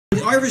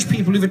Irish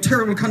people who have a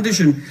terrible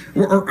condition,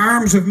 our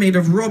arms are made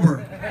of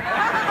rubber.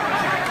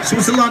 So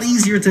it's a lot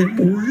easier to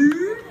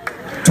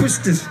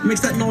twist it. It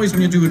makes that noise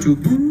when you do it too.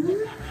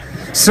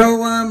 So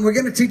we're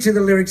going to teach you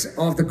the lyrics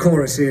of the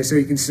chorus here so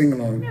you can sing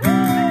along.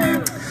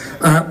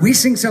 We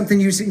sing something,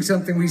 you sing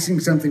something, we sing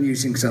something, you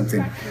sing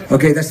something.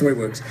 Okay, that's the way it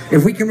works.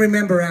 If we can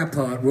remember our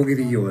part, we'll give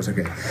you yours,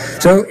 okay?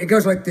 So it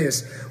goes like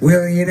this.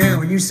 Will you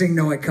now? And you sing,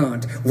 no I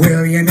can't.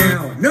 Will you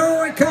now?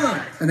 No I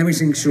can't. And then we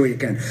sing, sure you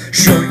can.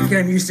 Sure you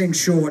can. You sing,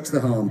 sure what's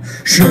the harm?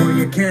 Sure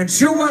you can.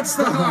 Sure what's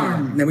the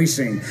harm? And then we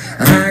sing,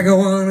 I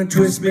go on and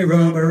twist me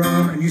rubber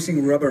arm. And you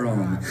sing rubber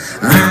arm.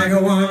 I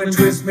go on and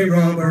twist me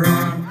rubber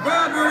arm.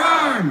 Rubber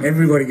arm.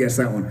 Everybody gets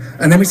that one.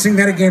 And then we sing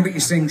that again, but you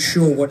sing,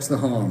 sure what's the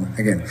harm?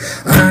 Again.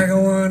 I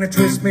go on and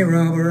twist me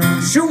rubber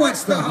arm. Sure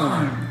what's the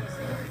harm?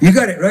 You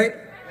got it, right?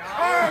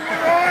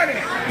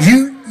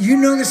 You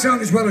know the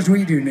song as well as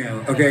we do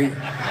now, okay?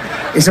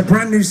 It's a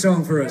brand new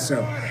song for us,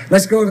 so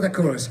let's go to the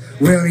chorus.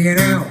 Will you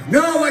now?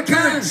 No, I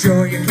can't.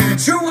 Sure you can.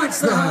 Sure,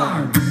 what's the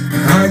harm?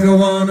 I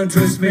go on and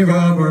twist me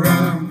rubber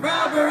arm.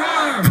 Rubber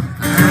arm.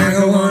 I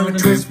go on and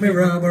twist me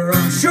rubber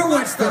arm. Sure,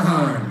 what's the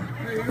harm?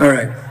 All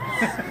right.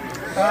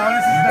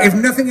 If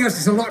nothing else,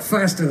 it's a lot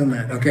faster than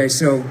that, okay?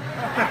 So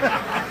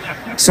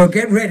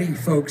get ready,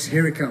 folks.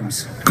 Here it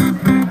comes.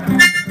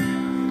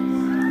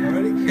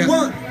 Yeah.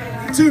 1,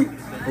 2.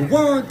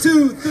 1,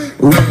 2, 3.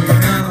 Well,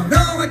 now,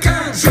 no, I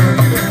can't. Sure,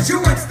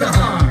 sure, what's the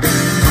harm?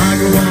 I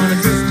go on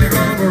and twist me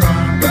rubber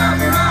arm.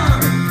 Rubber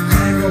arm.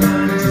 I go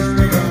on and twist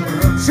me rubber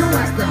arm. Sure,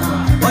 what's the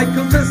harm? I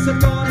confess I've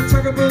got a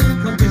terrible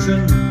condition.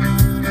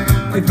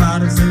 I've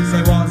had it since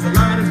I was a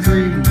lad of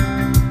 3.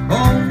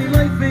 Only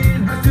life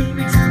it has to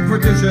be true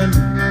perdition.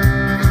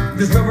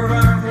 This rubber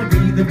arm will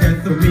be the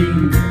death of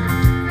me.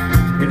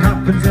 It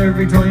happens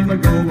every time I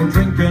go out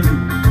drinking.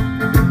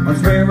 I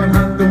swear I'll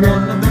have the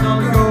one and then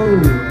I'll go.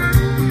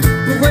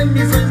 But when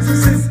my friends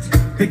insist,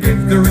 they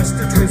give the rest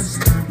a twist.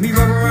 Me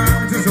rubber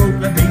arm just won't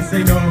let me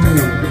say no.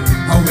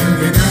 How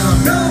will you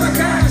now? No, I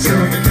can't. Sure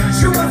you can.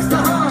 Sure, what's the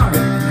harm?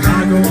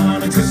 I go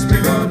on and twist me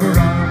rubber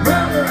arm.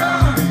 Rubber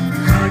arm.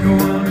 I go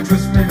on and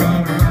twist me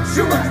rubber arm.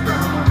 Sure, what's the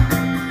harm?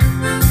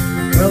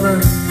 Well,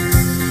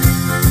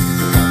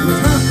 with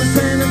half the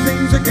 10 and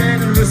things are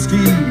getting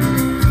risky,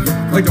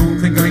 I don't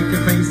think I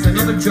can face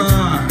another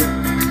job.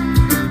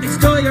 It's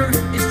dire,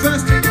 it's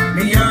drastic,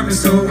 my arm is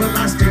so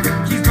elastic,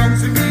 keeps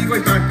bouncing me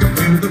right back up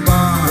to the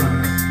bar.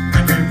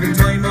 And every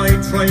time I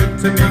try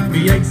to make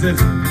me exit,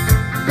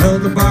 well,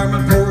 the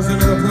barman pours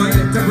another pint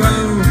into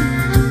brown.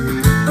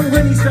 And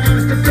when he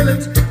starts to fill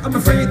it, I'm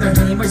afraid that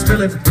he might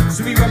spill it,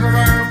 so me rubber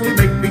arm will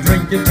make me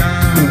drink it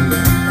down.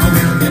 How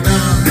will you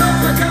now? No,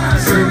 I can't.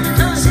 Sure you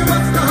can. Sure,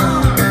 what's the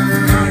harm?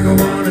 I go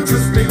on and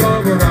twist me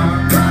rubber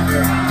arm.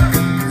 Rubber arm.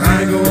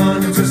 I go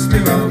on and twist me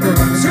rubber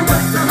arm. Sure,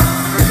 what's the harm?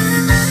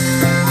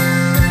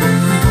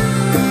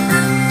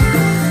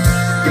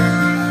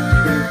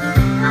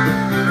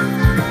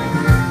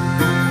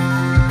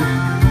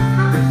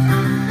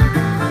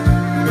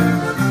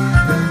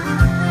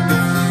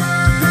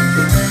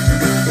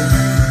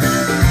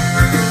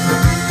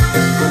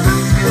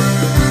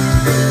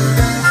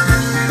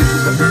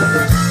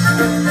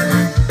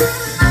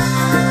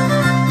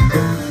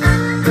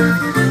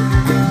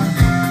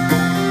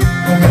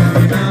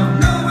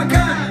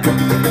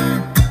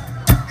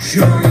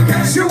 Sure you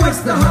can. Sure,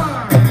 what's the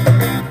harm?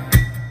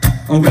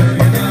 Oh, will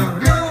you now?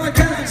 No, I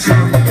can't. Sure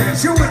you can.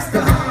 Sure, what's the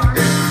harm?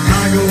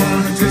 I go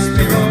on and twist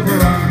me rubber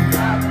arm.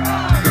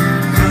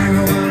 I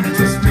go on and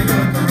twist me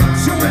rubber arm.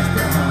 Sure, what's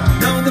the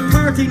harm? Now the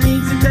party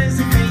needs a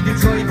designated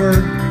driver,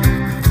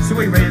 so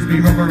I raised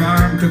me rubber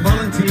arm to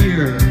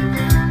volunteer.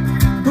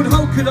 But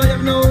how could I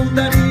have known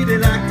that he'd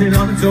had acted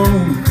on its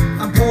own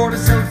and poured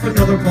himself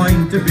another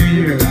pint of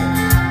beer?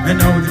 And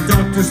now the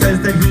doctor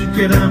says that he'd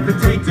get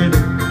amputated,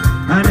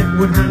 and it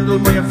would handle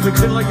my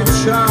affliction like a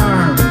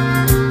charm.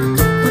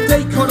 But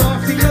they cut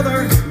off the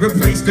other,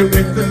 replaced it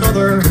with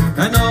another,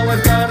 and now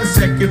I've got a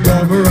second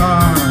rubber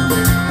arm.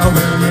 How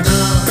will you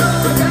now?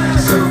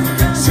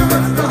 Sure,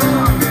 what's the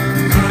harm?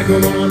 I go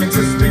on and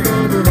twist me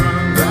rubber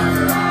arm.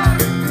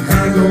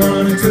 I go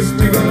on and twist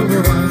me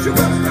rubber arm. Sure,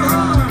 what's the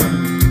harm?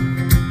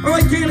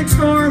 Alright, Gaelic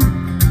Storm.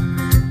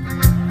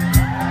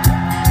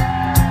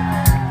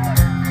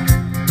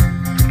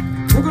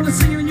 We're gonna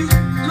sing you, and you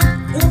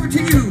look over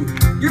to you.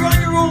 You're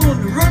on your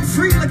own, run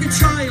free like a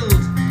child.